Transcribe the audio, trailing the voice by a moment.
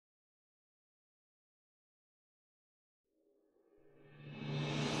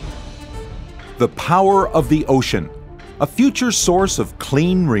The power of the ocean, a future source of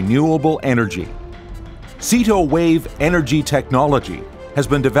clean, renewable energy. CETO wave energy technology has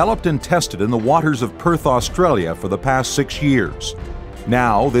been developed and tested in the waters of Perth, Australia for the past 6 years.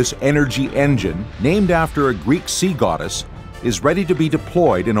 Now, this energy engine, named after a Greek sea goddess, is ready to be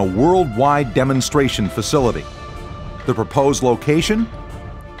deployed in a worldwide demonstration facility. The proposed location?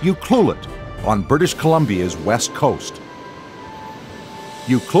 Ucluelet, on British Columbia's west coast.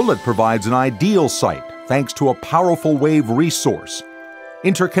 Ucluelet provides an ideal site thanks to a powerful wave resource,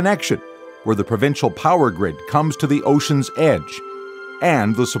 interconnection, where the provincial power grid comes to the ocean's edge,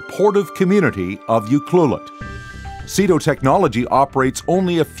 and the supportive community of Ucluelet. CETO technology operates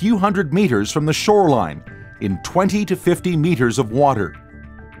only a few hundred meters from the shoreline in 20 to 50 meters of water.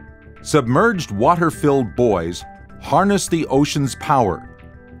 Submerged water-filled buoys harness the ocean's power.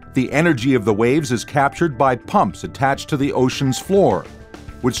 The energy of the waves is captured by pumps attached to the ocean's floor,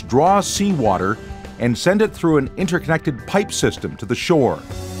 which draw seawater and send it through an interconnected pipe system to the shore.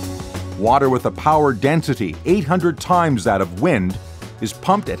 Water with a power density 800 times that of wind is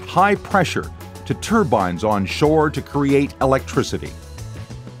pumped at high pressure to turbines on shore to create electricity.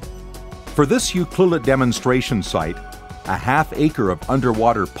 For this Ucluelet demonstration site, a half-acre of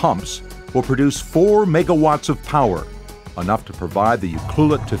underwater pumps will produce 4 megawatts of power, enough to provide the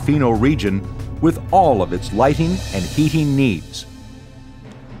Ucluelet-Tofino region with all of its lighting and heating needs.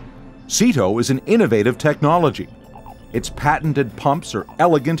 CETO is an innovative technology. Its patented pumps are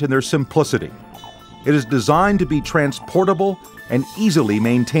elegant in their simplicity. It is designed to be transportable and easily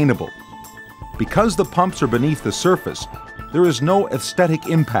maintainable. Because the pumps are beneath the surface, there is no aesthetic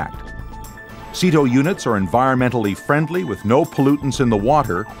impact. CETO units are environmentally friendly with no pollutants in the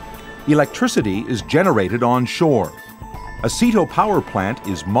water. Electricity is generated on shore. A CETO power plant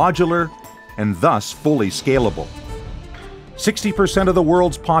is modular and thus fully scalable. 60% of the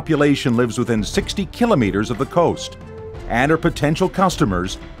world's population lives within 60 kilometers of the coast and are potential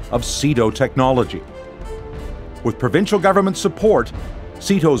customers of CETO technology. With provincial government support,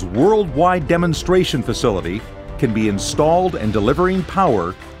 CETO's worldwide demonstration facility can be installed and delivering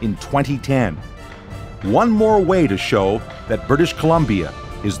power in 2010. One more way to show that British Columbia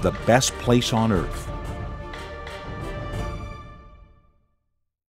is the best place on Earth.